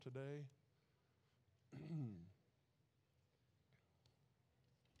Monday.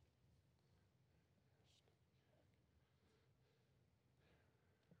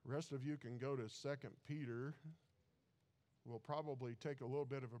 Rest of you can go to 2 Peter. We'll probably take a little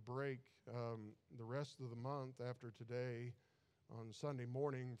bit of a break the rest of the month after today on Sunday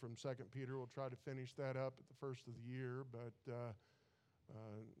morning from 2 Peter. We'll try to finish that up at the first of the year, but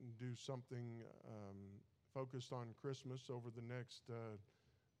do something focused on Christmas over the next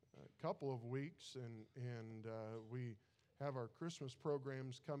couple of weeks. And we have our Christmas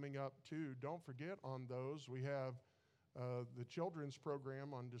programs coming up too. Don't forget on those. We have the children's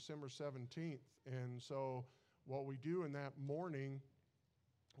program on December 17th. And so what we do in that morning,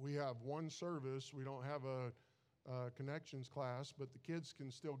 we have one service. We don't have a connections class, but the kids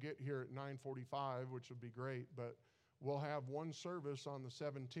can still get here at 9:45, which would be great. But we'll have one service on the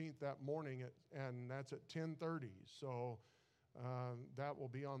 17th that morning, and that's at 10:30. So that will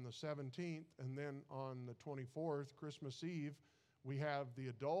be on the 17th. And then on the 24th, Christmas Eve, we have the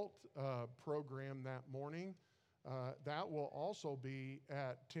adult program that morning. That will also be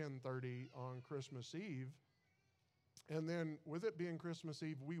at 10:30 on Christmas Eve. And then with it being Christmas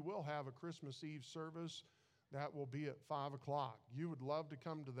Eve, we will have a Christmas Eve service that will be at 5 o'clock. You would love to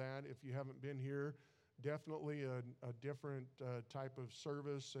come to that if you haven't been here. Definitely a different type of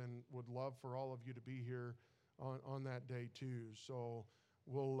service, and would love for all of you to be here on that day too. So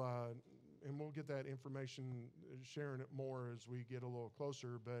we'll get that information, sharing it more as we get a little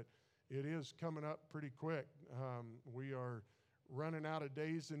closer, but it is coming up pretty quick. We are running out of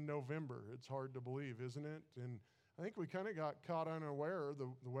days in November. It's hard to believe, isn't it? And I think we kind of got caught unaware.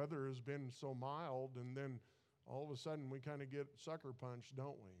 The weather has been so mild, and then all of a sudden we kind of get sucker punched,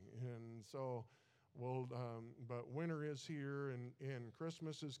 don't we? And so but winter is here, and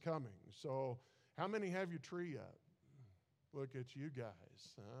Christmas is coming. So how many have your tree up? Look at you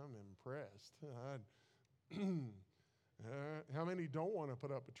guys. I'm impressed. How many don't want to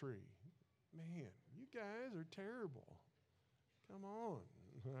put up a tree? Man, you guys are terrible. Come on.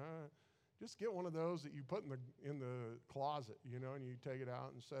 Just get one of those that you put in the closet, and you take it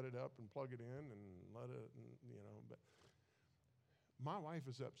out and set it up and plug it in and let it, but my wife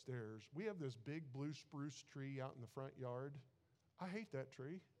is upstairs. We have this big blue spruce tree out in the front yard. I hate that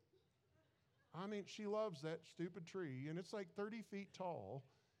tree. I mean, she loves that stupid tree, and it's like 30 feet tall,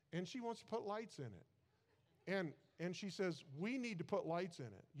 and she wants to put lights in it. And she says, we need to put lights in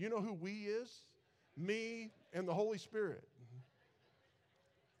it. You know who we is? Me and the Holy Spirit.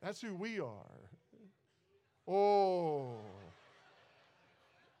 That's who we are. Oh.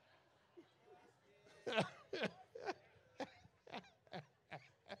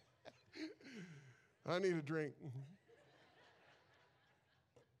 I need a drink.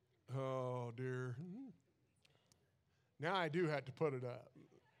 Oh, dear. Now I do have to put it up.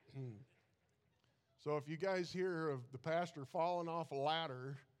 So if you guys hear of the pastor falling off a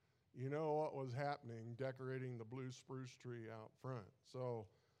ladder, you know what was happening, decorating the blue spruce tree out front. So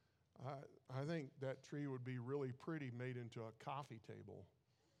I think that tree would be really pretty made into a coffee table.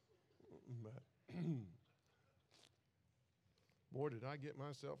 But boy, did I get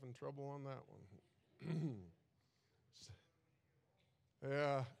myself in trouble on that one.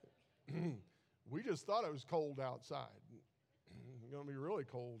 Yeah. We just thought it was cold outside. It's going to be really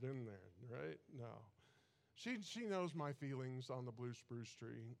cold in there, right? No. She knows my feelings on the blue spruce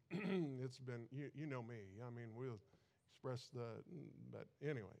tree. It's been, you know me. I mean, we'll express but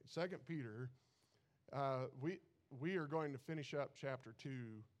anyway, 2 Peter, we are going to finish up chapter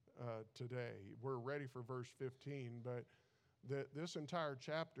 2 today. We're ready for verse 15, but this entire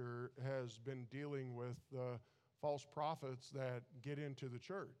chapter has been dealing with the false prophets that get into the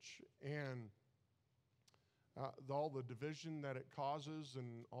church, and all the division that it causes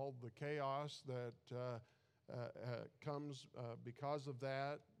and all the chaos that comes because of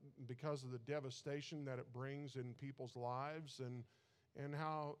that, because of the devastation that it brings in people's lives, and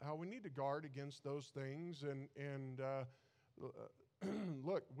how we need to guard against those things. And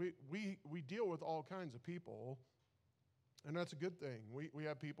look, we deal with all kinds of people, and that's a good thing. We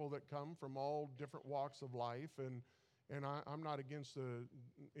have people that come from all different walks of life, and I'm not against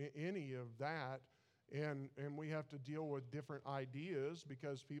any of that. And we have to deal with different ideas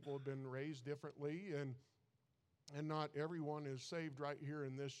because people have been raised differently, and not everyone is saved right here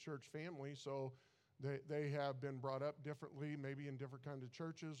in this church family. So they have been brought up differently, maybe in different kinds of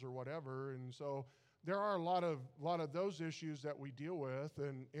churches or whatever. And so there are a lot of those issues that we deal with,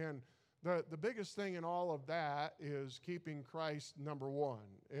 and the biggest thing in all of that is keeping Christ number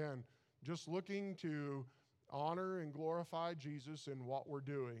one, and just looking to honor and glorify Jesus in what we're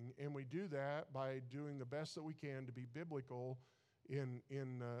doing. And we do that by doing the best that we can to be biblical in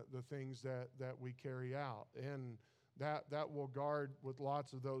the things that we carry out. And that will guard with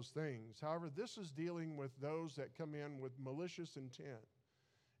lots of those things. However, this is dealing with those that come in with malicious intent.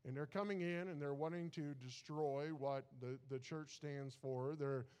 And they're coming in and they're wanting to destroy what the church stands for.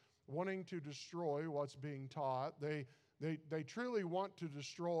 They're wanting to destroy what's being taught. They truly want to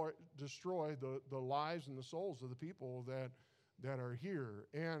destroy the lives and the souls of the people that are here.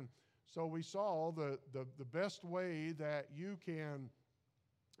 And so we saw the best way that you can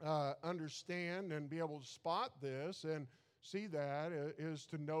understand and be able to spot this and see that is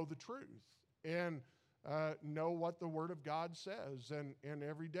to know the truth and know what the Word of God says. And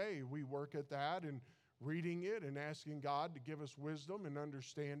every day we work at that and reading it and asking God to give us wisdom and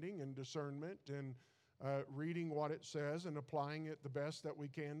understanding and discernment and reading what it says and applying it the best that we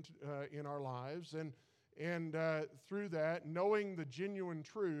can in our lives. And through that, knowing the genuine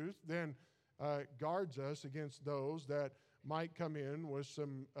truth then guards us against those that might come in with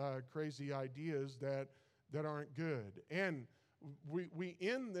some crazy ideas that aren't good. And we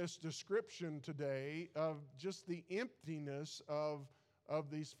end this description today of just the emptiness of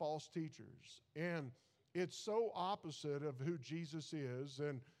these false teachers. And it's so opposite of who Jesus is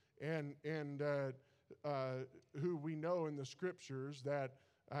and who we know in the Scriptures that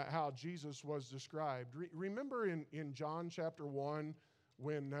how Jesus was described. Remember in John chapter 1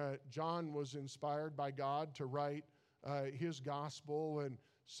 when John was inspired by God to write his gospel and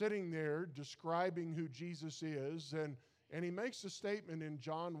sitting there describing who Jesus is, and he makes a statement in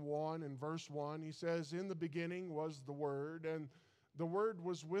John 1 and verse 1. He says, "In the beginning was the Word, and the Word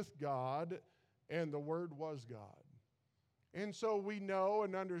was with God, and the Word was God." And so we know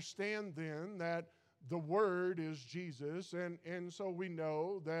and understand then that the Word is Jesus, and so we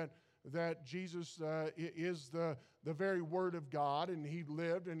know that Jesus is the very Word of God, and he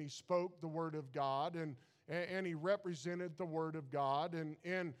lived and he spoke the Word of God, and he represented the Word of God,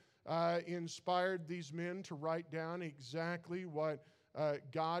 and inspired these men to write down exactly what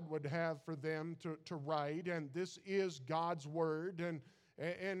God would have for them to write. And this is God's Word, and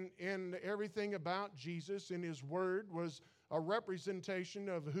everything about Jesus and his Word was a representation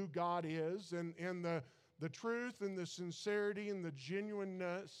of who God is, and the truth and the sincerity and the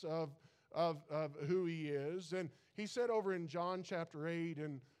genuineness of who he is. And he said over in John chapter 8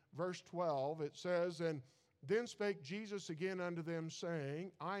 and verse 12, it says, "And then spake Jesus again unto them,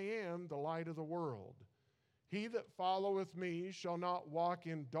 saying, I am the light of the world. He that followeth me shall not walk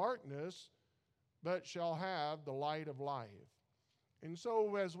in darkness, but shall have the light of life." And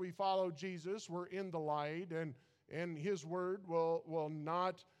so as we follow Jesus, we're in the light, and his word will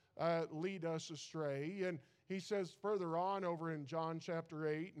not lead us astray. And he says further on over in John chapter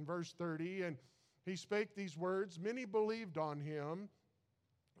 8 and verse 30, "And he spake these words, many believed on him.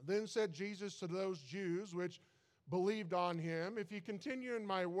 Then said Jesus to those Jews which believed on him, If ye continue in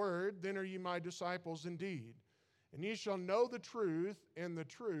my word, then are ye my disciples indeed. And ye shall know the truth, and the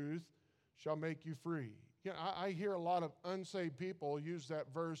truth shall make you free." You know, I hear a lot of unsaved people use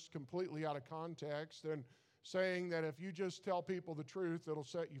that verse completely out of context and saying that if you just tell people the truth, it'll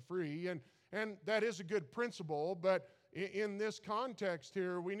set you free. And that is a good principle, but in this context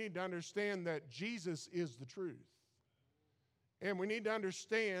here, we need to understand that Jesus is the truth. And we need to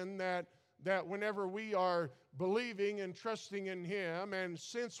understand that whenever we are believing and trusting in him, and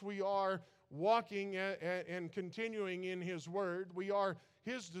since we are walking and continuing in his word, we are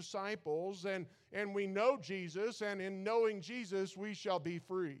his disciples, and we know Jesus, and in knowing Jesus, we shall be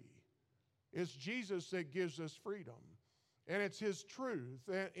free. It's Jesus that gives us freedom, and it's his truth.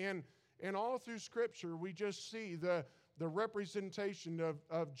 And all through Scripture, we just see the representation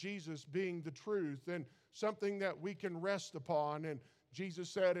of Jesus being the truth and something that we can rest upon. And Jesus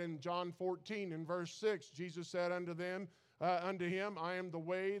said in John 14 in verse 6, Jesus said unto him, "I am the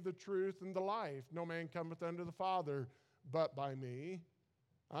way, the truth, and the life. No man cometh unto the Father but by me."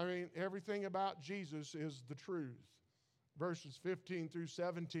 I mean, everything about Jesus is the truth. Verses 15 through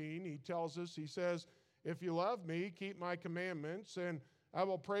 17, he tells us, he says, "If you love me, keep my commandments, and I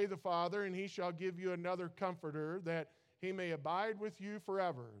will pray the Father, and he shall give you another comforter, that he may abide with you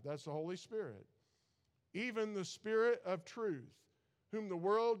forever." That's the Holy Spirit. "Even the Spirit of truth, whom the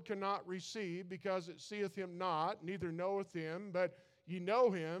world cannot receive, because it seeth him not, neither knoweth him, but ye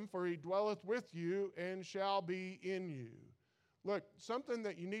know him, for he dwelleth with you and shall be in you." Look, something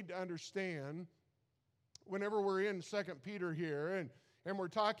that you need to understand whenever we're in 2 Peter here, and we're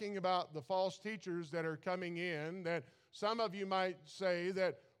talking about the false teachers that are coming in, that some of you might say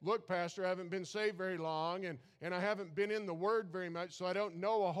that, "Look, Pastor, I haven't been saved very long, and I haven't been in the Word very much, so I don't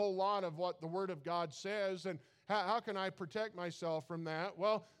know a whole lot of what the Word of God says, and How can I protect myself from that?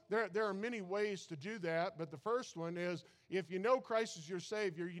 Well, there are many ways to do that, but the first one is if you know Christ is your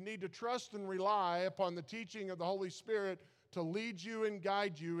Savior, you need to trust and rely upon the teaching of the Holy Spirit to lead you and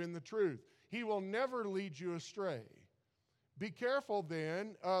guide you in the truth. He will never lead you astray. Be careful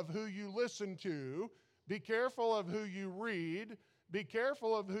then of who you listen to. Be careful of who you read. Be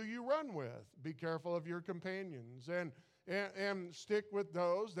careful of who you run with. Be careful of your companions. And stick with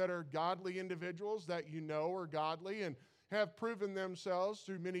those that are godly individuals that you know are godly and have proven themselves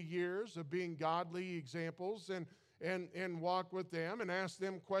through many years of being godly examples, and walk with them and ask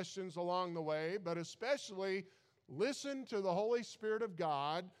them questions along the way. But especially listen to the Holy Spirit of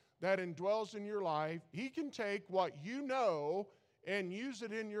God that indwells in your life. He can take what you know and use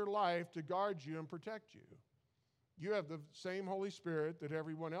it in your life to guard you and protect you. You have the same Holy Spirit that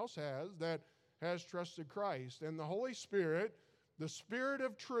everyone else has that has trusted Christ. And the Holy Spirit, the Spirit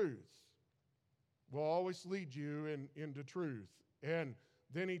of truth, will always lead you into truth. And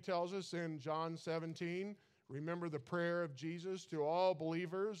then he tells us in John 17, remember the prayer of Jesus to all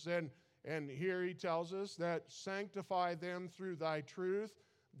believers. And here he tells us that sanctify them through thy truth.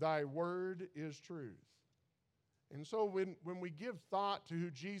 Thy word is truth. And so when we give thought to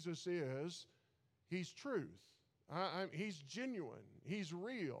who Jesus is, he's truth. He's genuine. He's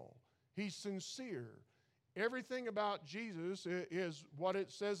real. He's sincere. Everything about Jesus is what it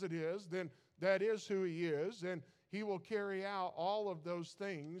says it is. Then that is who he is. And he will carry out all of those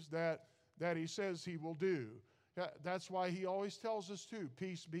things that he says he will do. That's why he always tells us to,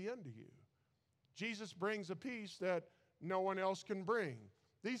 peace be unto you. Jesus brings a peace that no one else can bring.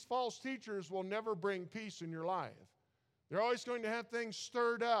 These false teachers will never bring peace in your life. They're always going to have things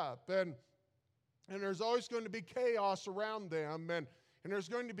stirred up, and there's always going to be chaos around them, and there's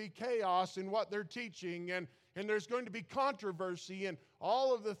going to be chaos in what they're teaching, and there's going to be controversy in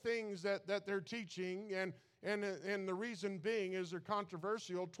all of the things that they're teaching, and the reason being is they're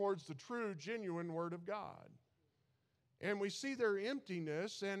controversial towards the true, genuine Word of God. And we see their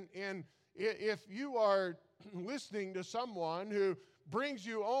emptiness, and if you are listening to someone who brings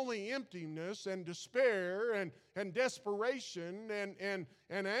you only emptiness and despair and desperation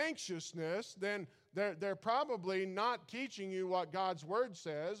and anxiousness, then they're probably not teaching you what God's Word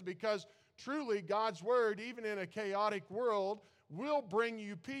says, because truly God's Word, even in a chaotic world, will bring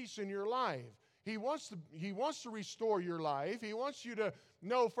you peace in your life. He wants to restore your life. He wants you to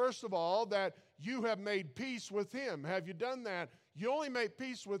know, first of all, that you have made peace with Him. Have you done that? You only make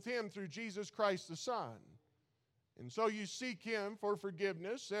peace with Him through Jesus Christ the Son. And so you seek Him for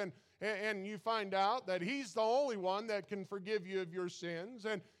forgiveness, and you find out that He's the only one that can forgive you of your sins,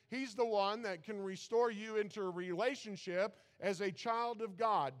 and He's the one that can restore you into a relationship as a child of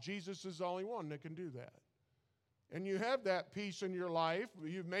God. Jesus is the only one that can do that. And you have that peace in your life.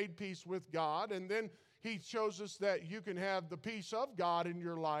 You've made peace with God, and then He shows us that you can have the peace of God in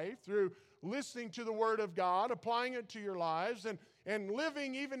your life through listening to the Word of God, applying it to your lives, and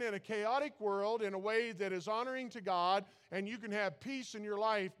living even in a chaotic world in a way that is honoring to God, and you can have peace in your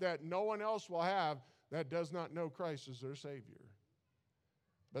life that no one else will have that does not know Christ as their Savior.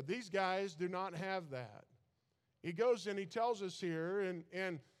 But these guys do not have that. He goes and he tells us here,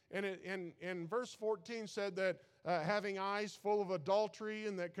 and verse 14 said that having eyes full of adultery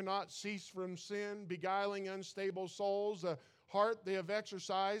and that cannot cease from sin, beguiling unstable souls, a heart they have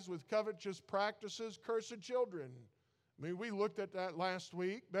exercised with covetous practices, cursed children. I mean, we looked at that last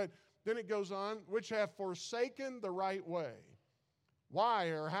week, but then it goes on, which have forsaken the right way. Why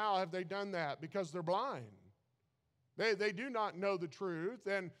or how have they done that? Because they're blind. They do not know the truth.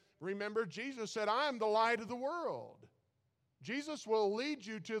 And remember, Jesus said, I am the light of the world. Jesus will lead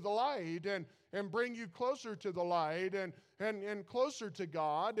you to the light and bring you closer to the light and closer to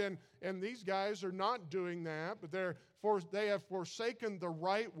God. And these guys are not doing that, but they have forsaken the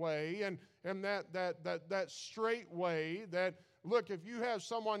right way and that straight way. That, look, if you have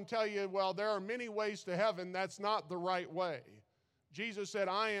someone tell you, well, there are many ways to heaven, that's not the right way. Jesus said,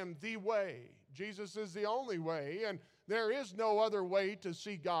 I am the way. Jesus is the only way, and there is no other way to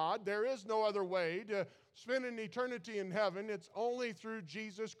see God. There is no other way to spend an eternity in heaven. It's only through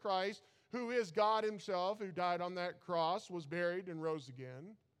Jesus Christ, who is God Himself, who died on that cross, was buried, and rose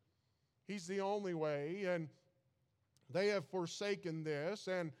again. He's the only way, and they have forsaken this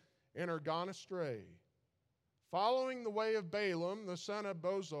and are gone astray, following the way of Balaam, the son of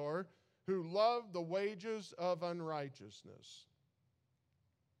Bosor, who loved the wages of unrighteousness.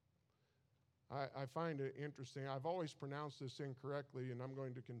 I find it interesting. I've always pronounced this incorrectly, and I'm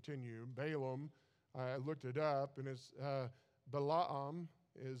going to continue. Balaam, I looked it up, and it's Balaam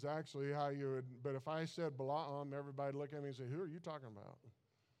is actually how you would, but if I said Balaam, everybody would look at me and say, who are you talking about?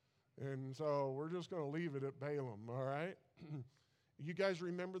 And so we're just going to leave it at Balaam, all right? You guys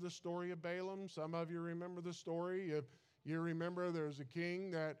remember the story of Balaam? Some of you remember the story. If you remember, there's a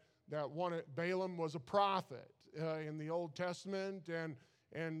king that wanted, Balaam was a prophet in the Old Testament,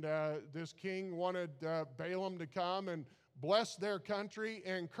 and this king wanted Balaam to come and bless their country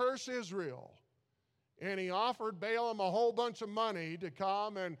and curse Israel. And he offered Balaam a whole bunch of money to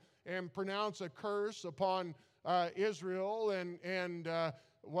come and pronounce a curse upon Israel.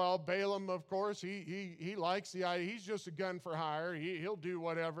 Well, Balaam, of course, he likes the idea. He's just a gun for hire. He'll do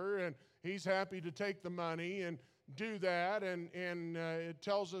whatever, and he's happy to take the money and do that. And it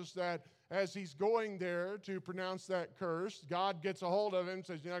tells us that as he's going there to pronounce that curse, God gets a hold of him and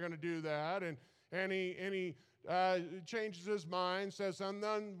says, "You're not going to do that." And he changes his mind, says, and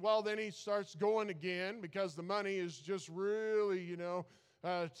then he starts going again because the money is just really,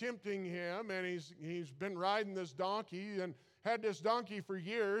 tempting him. And he's been riding this donkey and had this donkey for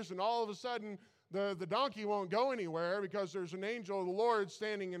years, and all of a sudden the donkey won't go anywhere because there's an angel of the Lord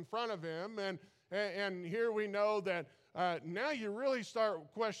standing in front of him. And here we know that now you really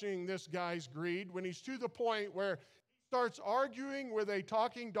start questioning this guy's greed when he's to the point where he starts arguing with a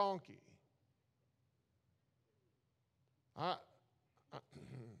talking donkey.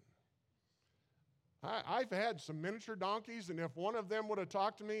 I've had some miniature donkeys, and if one of them would have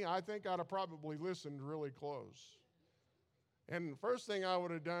talked to me, I think I'd have probably listened really close. And the first thing I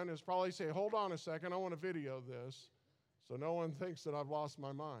would have done is probably say, "Hold on a second, I want to video this so no one thinks that I've lost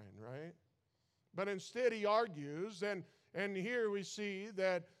my mind," right? But instead he argues, and here we see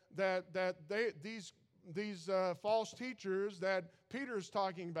that these false teachers that Peter's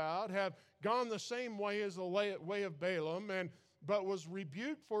talking about have gone the same way as the way of Balaam, but was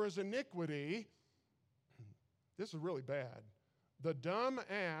rebuked for his iniquity. This is really bad. The dumb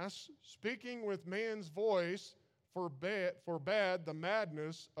ass, speaking with man's voice, forbade the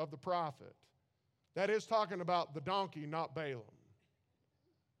madness of the prophet. That is talking about the donkey, not Balaam.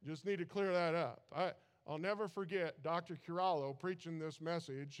 Just need to clear that up. I'll never forget Dr. Curalo preaching this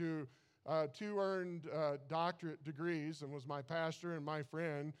message, who two earned doctorate degrees and was my pastor and my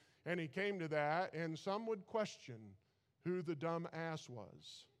friend, and he came to that, and some would question who the dumb ass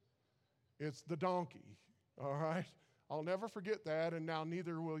was. It's the donkey, all right? I'll never forget that, and now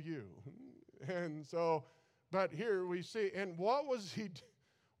neither will you. And so, but here we see, and all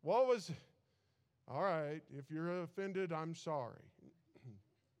right, if you're offended, I'm sorry.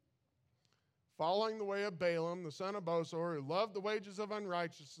 Following the way of Balaam, the son of Bosor, who loved the wages of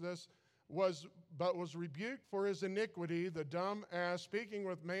unrighteousness, but was rebuked for his iniquity, the dumb ass, speaking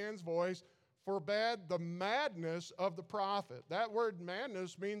with man's voice, forbade the madness of the prophet. That word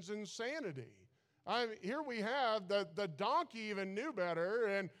madness means insanity. Here we have the donkey even knew better,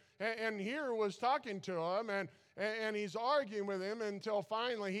 and here was talking to him, and he's arguing with him until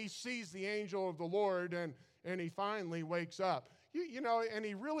finally he sees the angel of the Lord, and he finally wakes up. And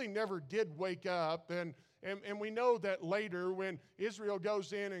he really never did wake up, and we know that later when Israel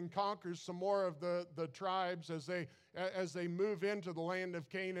goes in and conquers some more of the tribes as they move into the land of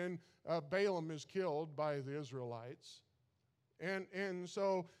Canaan, Balaam is killed by the Israelites. And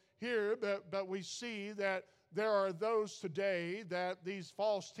so here, but we see that there are those today that these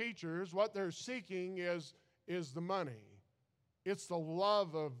false teachers, what they're seeking is the money. It's the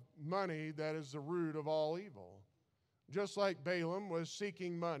love of money that is the root of all evil. Just like Balaam was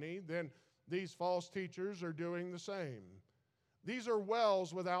seeking money, then these false teachers are doing the same. These are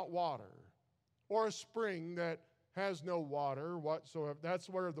wells without water, or a spring that has no water whatsoever. That's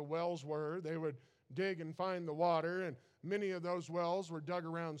where the wells were. They would dig and find the water, and many of those wells were dug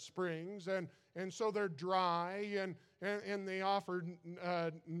around springs, and so they're dry, and they offer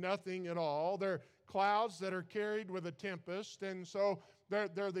nothing at all. They're clouds that are carried with a tempest, and so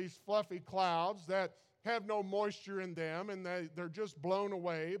they're these fluffy clouds that have no moisture in them, and they're just blown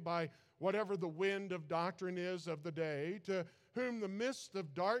away by whatever the wind of doctrine is of the day, to whom the mist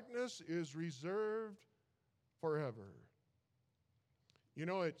of darkness is reserved forever.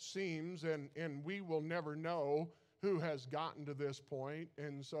 It seems, and we will never know who has gotten to this point,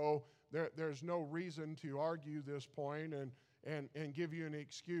 and so there's no reason to argue this point and give you an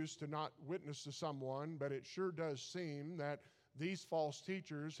excuse to not witness to someone, but it sure does seem that these false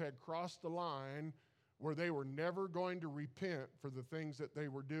teachers had crossed the line where they were never going to repent for the things that they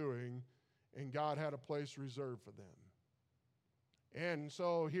were doing, and God had a place reserved for them. And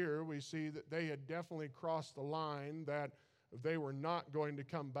so here we see that they had definitely crossed the line that they were not going to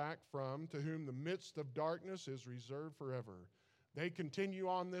come back from, to whom the midst of darkness is reserved forever. They continue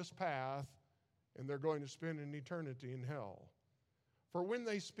on this path, and they're going to spend an eternity in hell. For when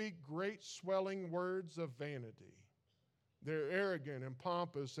they speak great swelling words of vanity, They're arrogant and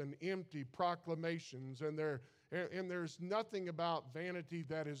pompous and empty proclamations, and there's nothing about vanity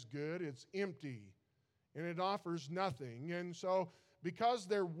that is good. It's empty, and it offers nothing. And so, because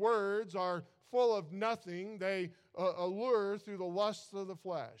their words are full of nothing, they allure through the lusts of the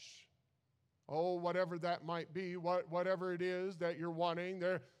flesh. Oh, whatever that might be, whatever it is that you're wanting,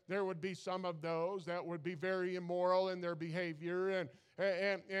 there would be some of those that would be very immoral in their behavior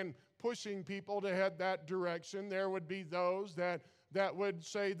and pushing people to head that direction. There would be those that would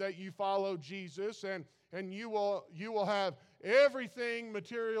say that you follow Jesus and you will have everything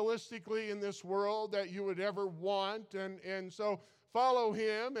materialistically in this world that you would ever want, and so follow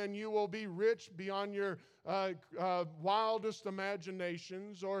him and you will be rich beyond your wildest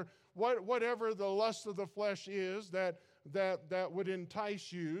imaginations, or whatever the lust of the flesh is that would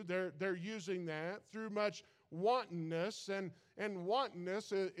entice you. They're using that through much wantonness, and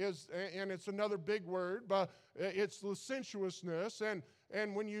wantonness is and it's another big word, but it's licentiousness,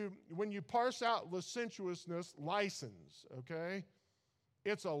 and when you parse out licentiousness, license, okay?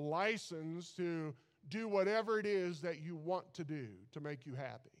 It's a license to do whatever it is that you want to do to make you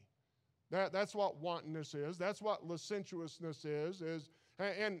happy. That's what wantonness is. That's what licentiousness is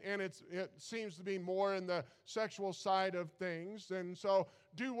and it seems to be more in the sexual side of things. And so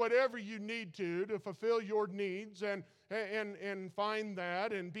do whatever you need to fulfill your needs and find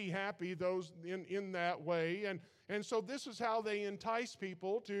that and be happy those in that way. And so this is how they entice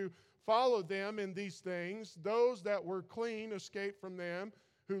people to follow them in these things. Those that were clean escape from them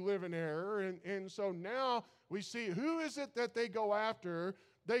who live in error. And so now we see, who is it that they go after?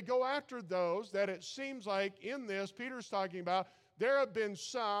 They go after those that it seems like in this, Peter's talking about, there have been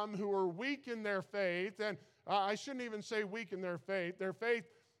some who are weak in their faith, and I shouldn't even say weak in their faith. Their faith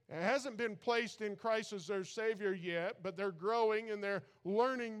hasn't been placed in Christ as their Savior yet, but they're growing and they're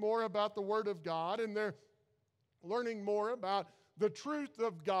learning more about the Word of God, and they're learning more about the truth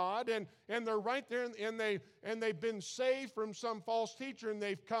of God, and they're right there, and they've been saved from some false teacher, and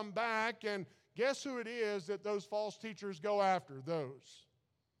they've come back, and guess who it is that those false teachers go after? Those.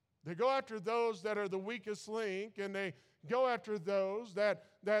 They go after those that are the weakest link, and they go after those that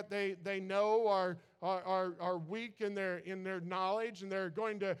they know are weak in their knowledge, and they're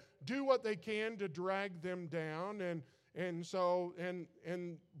going to do what they can to drag them down. And so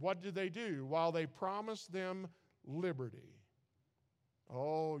what do? While they promise them liberty.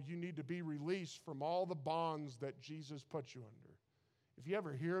 Oh, you need to be released from all the bonds that Jesus put you under. If you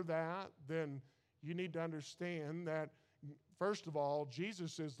ever hear that, then you need to understand that, first of all,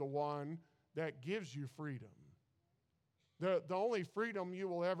 Jesus is the one that gives you freedom. The only freedom you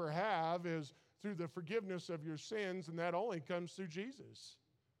will ever have is through the forgiveness of your sins, and that only comes through Jesus.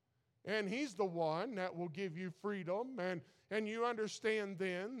 And he's the one that will give you freedom, and you understand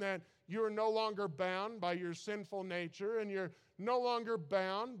then that you are no longer bound by your sinful nature, and you're no longer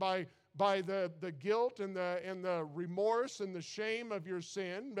bound by the guilt and the remorse and the shame of your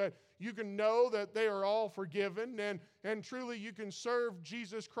sin, but you can know that they are all forgiven, and truly you can serve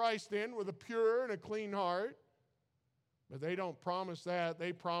Jesus Christ then with a pure and a clean heart. But they don't promise that.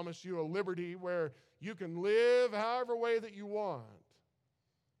 They promise you a liberty where you can live however way that you want.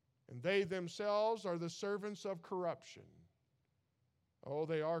 And they themselves are the servants of corruption. Oh,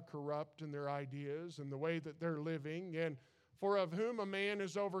 they are corrupt in their ideas and the way that they're living. And for of whom a man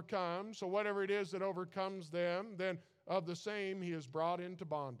is overcome, so whatever it is that overcomes them, then of the same he is brought into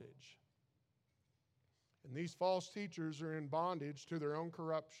bondage. And these false teachers are in bondage to their own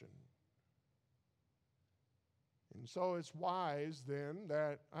corruption. And so it's wise then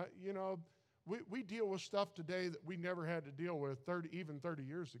that, we deal with stuff today that we never had to deal with 30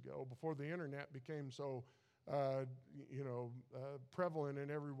 years ago, before the internet became so, prevalent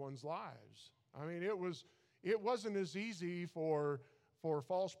in everyone's lives. I mean, it wasn't as easy for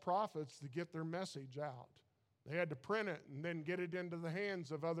false prophets to get their message out. They had to print it and then get it into the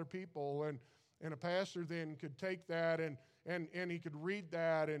hands of other people, and a pastor then could take that and he could read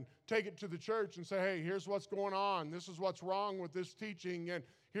that and take it to the church and say, hey, here's what's going on. This is what's wrong with this teaching, and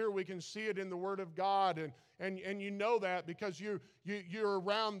here we can see it in the Word of God. And you know that because you're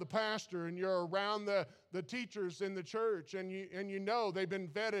around the pastor and you're around the teachers in the church, and you know they've been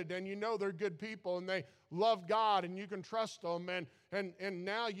vetted, and you know they're good people and they love God and you can trust them. And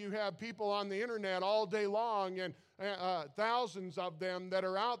now you have people on the internet all day long, and thousands of them that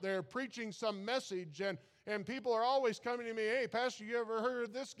are out there preaching some message, and people are always coming to me, hey, Pastor, you ever heard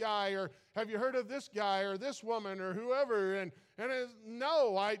of this guy? Or have you heard of this guy or this woman or whoever? And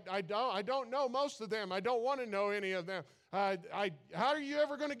no, I don't know most of them. I don't want to know any of them. How are you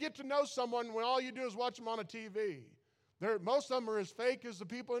ever going to get to know someone when all you do is watch them on a TV? Most of them are as fake as the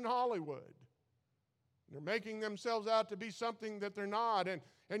people in Hollywood. They're making themselves out to be something that they're not,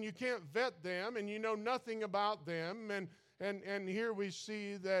 and you can't vet them, and you know nothing about them. And here we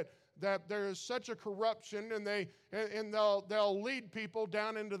see that there is such a corruption, and they'll lead people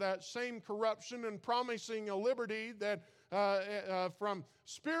down into that same corruption and promising a liberty that from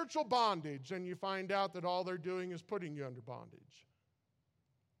spiritual bondage, and you find out that all they're doing is putting you under bondage.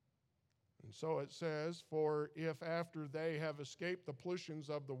 And so it says, for if after they have escaped the pollutions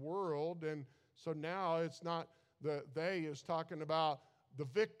of the world, and so now it's not the they is talking about the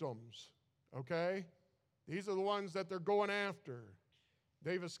victims, okay? These are the ones that they're going after.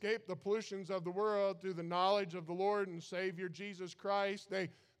 They've escaped the pollutions of the world through the knowledge of the Lord and Savior Jesus Christ. They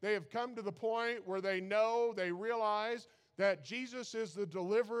have come to the point where they realize that Jesus is the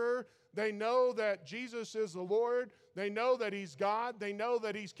deliverer. They know that Jesus is the Lord. They know that He's God. They know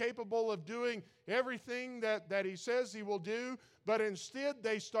that He's capable of doing everything that He says He will do. But instead,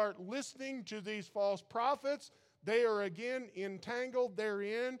 they start listening to these false prophets. They are again entangled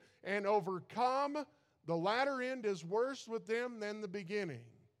therein and overcome. The latter end is worse with them than the beginning.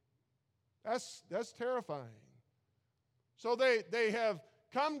 That's terrifying. So they have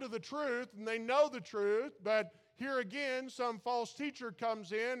come to the truth and they know the truth, but here again, some false teacher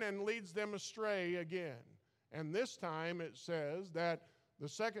comes in and leads them astray again. And this time it says that the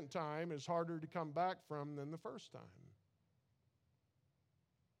second time is harder to come back from than the first time.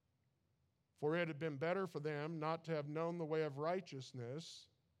 For it had been better for them not to have known the way of righteousness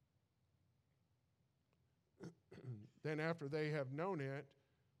than after they have known it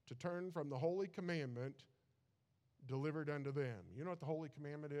to turn from the holy commandment delivered unto them. You know what the holy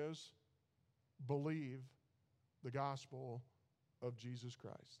commandment is? Believe the gospel of Jesus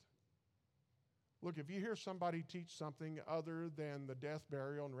Christ. Look, if you hear somebody teach something other than the death,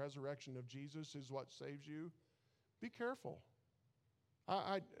 burial, and resurrection of Jesus is what saves you, be careful.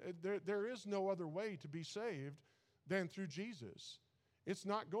 There is no other way to be saved than through Jesus. It's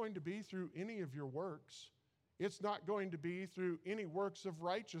not going to be through any of your works. It's not going to be through any works of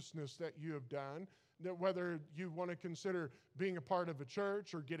righteousness that you have done, that whether you want to consider being a part of a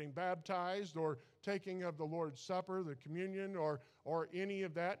church or getting baptized or taking of the Lord's Supper, the communion, or any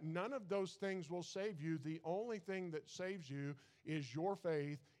of that. None of those things will save you. The only thing that saves you is your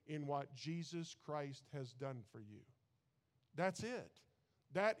faith in what Jesus Christ has done for you. That's it.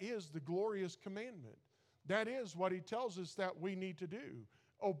 That is the glorious commandment. That is what He tells us that we need to do.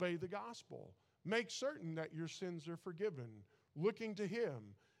 Obey the gospel. Make certain that your sins are forgiven, looking to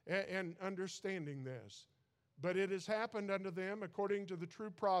Him and understanding this. But it has happened unto them according to the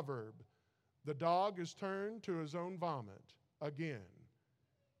true proverb. The dog is turned to his own vomit again,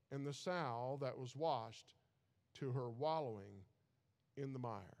 and the sow that was washed to her wallowing in the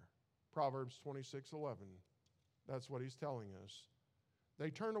mire. Proverbs 26:11. That's what he's telling us. They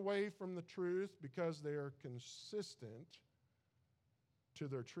turn away from the truth because they are consistent to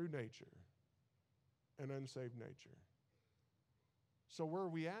their true nature, an unsaved nature. So where are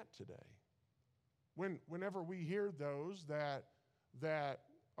we at today? Whenever we hear those that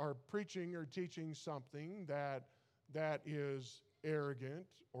are preaching or teaching something that is arrogant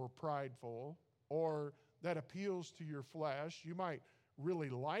or prideful or that appeals to your flesh, you might really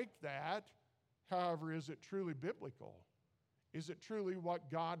like that. However, is it truly biblical? Is it truly what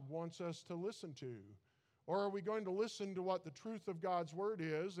God wants us to listen to? Or are we going to listen to what the truth of God's Word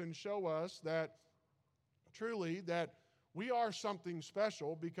is and show us that truly that we are something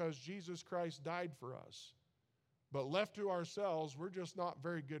special because Jesus Christ died for us. But left to ourselves, we're just not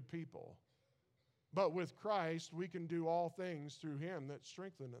very good people. But with Christ, we can do all things through Him that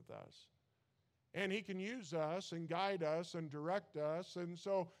strengtheneth us. And He can use us and guide us and direct us. And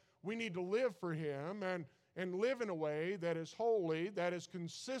so we need to live for Him and live in a way that is holy, that is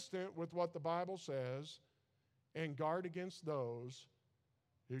consistent with what the Bible says, and guard against those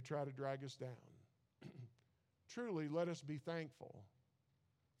who try to drag us down. Truly, let us be thankful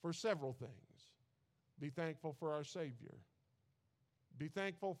for several things. Be thankful for our Savior. Be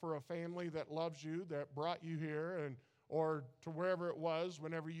thankful for a family that loves you, that brought you here or to wherever it was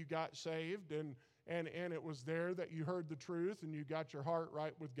whenever you got saved, and it was there that you heard the truth and you got your heart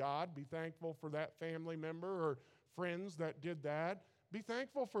right with God. Be thankful for that family member or friends that did that. Be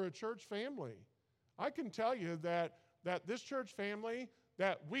thankful for a church family. I can tell you that this church family,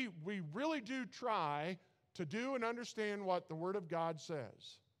 that we really do try to do and understand what the Word of God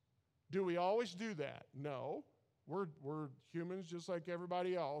says. Do we always do that? No. We're humans just like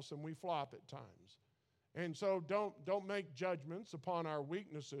everybody else, and we flop at times. And so don't make judgments upon our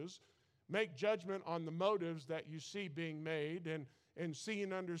weaknesses. Make judgment on the motives that you see being made, and see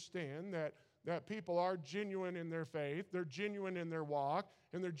and understand that people are genuine in their faith, they're genuine in their walk,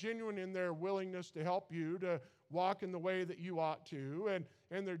 and they're genuine in their willingness to help you to walk in the way that you ought to,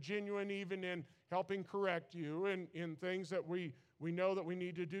 and they're genuine even in helping correct you in things that we know that we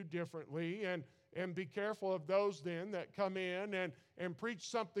need to do differently. And be careful of those then that come in and preach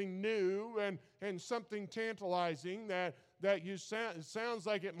something new and something tantalizing that it sounds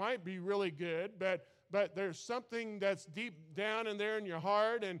like it might be really good, but there's something that's deep down in there in your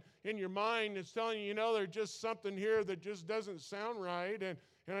heart and in your mind that's telling you, there's just something here that just doesn't sound right, and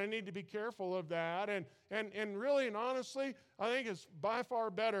I need to be careful of that. And really and honestly, I think it's by far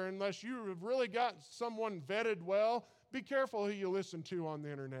better, unless you have really got someone vetted well, be careful who you listen to on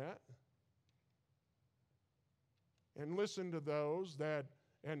the internet. And listen to those that,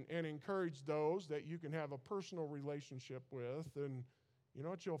 and encourage those that you can have a personal relationship with. And you know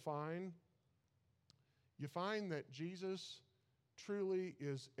what you'll find? You find that Jesus truly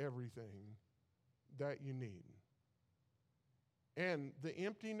is everything that you need. And the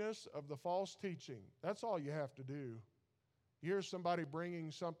emptiness of the false teaching, that's all you have to do. You hear somebody bringing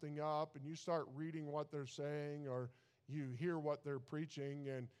something up and you start reading what they're saying, or you hear what they're preaching,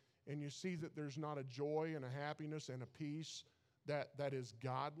 and you see that there's not a joy and a happiness and a peace that is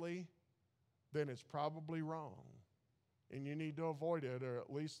godly, then it's probably wrong. And you need to avoid it, or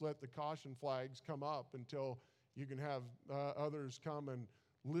at least let the caution flags come up until you can have others come and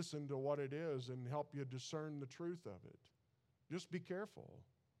listen to what it is and help you discern the truth of it. Just be careful.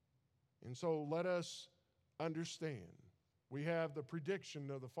 And so let us understand. We have the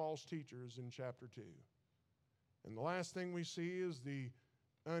prediction of the false teachers in chapter 2. And the last thing we see is the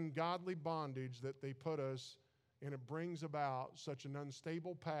ungodly bondage that they put us, and it brings about such an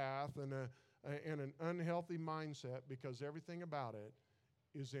unstable path and an unhealthy mindset, because everything about it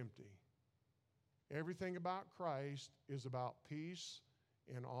is empty. Everything about Christ is about peace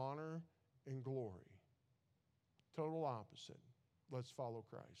and honor and glory. Total opposite. Let's follow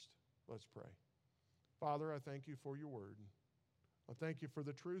Christ. Let's pray. Father, I thank you for your word. I thank you for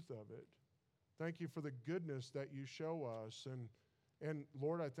the truth of it. Thank you for the goodness that you show us. And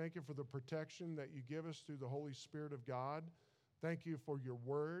Lord, I thank you for the protection that you give us through the Holy Spirit of God. Thank you for your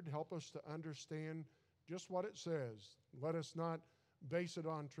word. Help us to understand just what it says. Let us not base it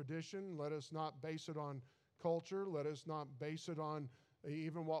on tradition. Let us not base it on culture. Let us not base it on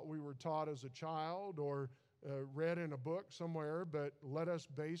even what we were taught as a child or read in a book somewhere, but let us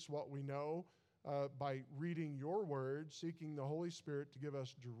base what we know by reading your word, seeking the Holy Spirit to give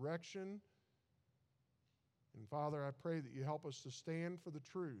us direction. And Father, I pray that you help us to stand for the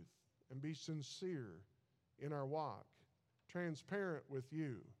truth and be sincere in our walk, transparent with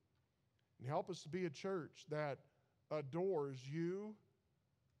you, and help us to be a church that adores you,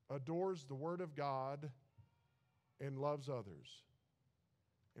 adores the Word of God, and loves others.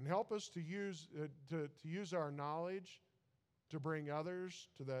 And help us to use our knowledge to bring others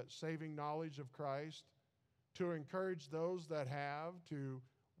to that saving knowledge of Christ, to encourage those that have to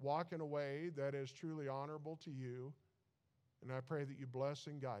walk in a way that is truly honorable to you. And I pray that you bless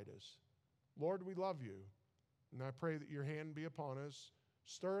and guide us. Lord, we love you. And I pray that your hand be upon us.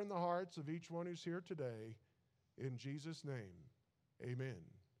 Stir in the hearts of each one who's here today. In Jesus' name, amen.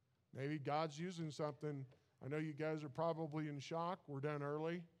 Maybe God's using something. I know you guys are probably in shock. We're done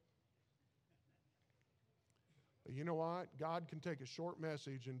early. But you know what? God can take a short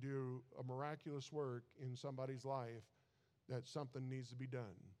message and do a miraculous work in somebody's life that something needs to be done.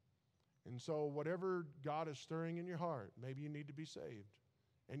 And so whatever God is stirring in your heart, maybe you need to be saved.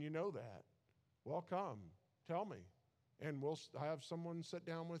 And you know that. Well, come. Tell me. And we'll have someone sit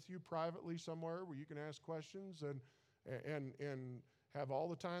down with you privately somewhere where you can ask questions and have all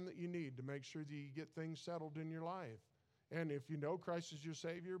the time that you need to make sure that you get things settled in your life. And if you know Christ is your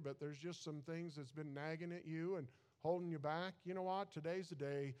Savior, but there's just some things that's been nagging at you and holding you back, you know what? Today's the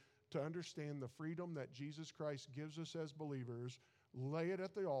day to understand the freedom that Jesus Christ gives us as believers, lay it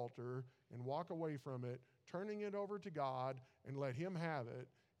at the altar and walk away from it, turning it over to God and let Him have it,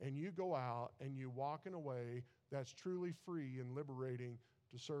 and you go out and you walk in a way that's truly free and liberating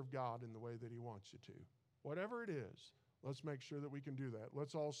to serve God in the way that He wants you to. Whatever it is, let's make sure that we can do that.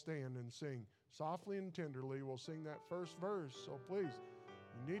 Let's all stand and sing softly and tenderly. We'll sing that first verse, so please,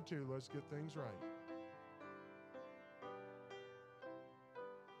 you need to. Let's get things right.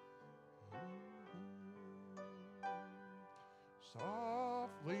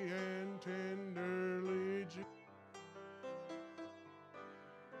 Softly and tenderly,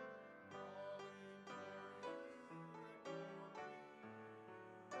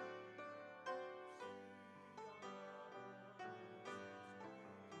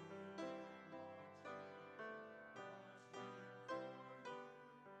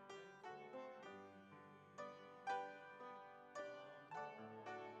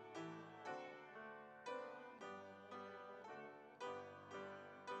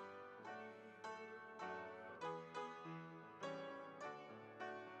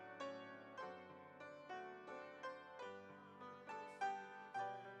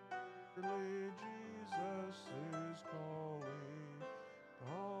 Jesus is calling,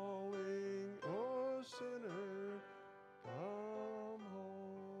 calling, oh sinner, come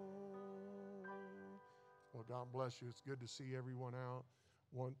home. Well, God bless you. It's good to see everyone out.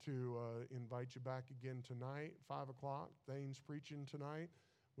 Want to invite you back again tonight, 5 o'clock. Thane's preaching tonight.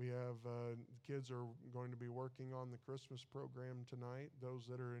 We have kids are going to be working on the Christmas program tonight, those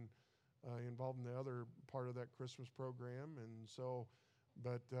that are involved in the other part of that Christmas program. And so,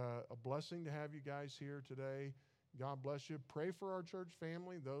 but a blessing to have you guys here today. God bless you. Pray for our church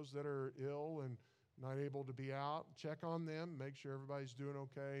family, those that are ill and not able to be out. Check on them. Make sure everybody's doing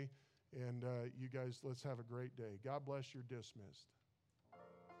okay. And you guys, let's have a great day. God bless. You're dismissed.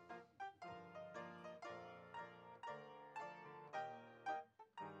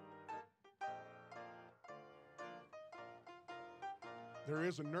 There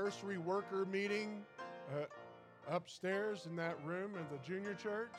is a nursery worker meeting upstairs in that room in the junior church.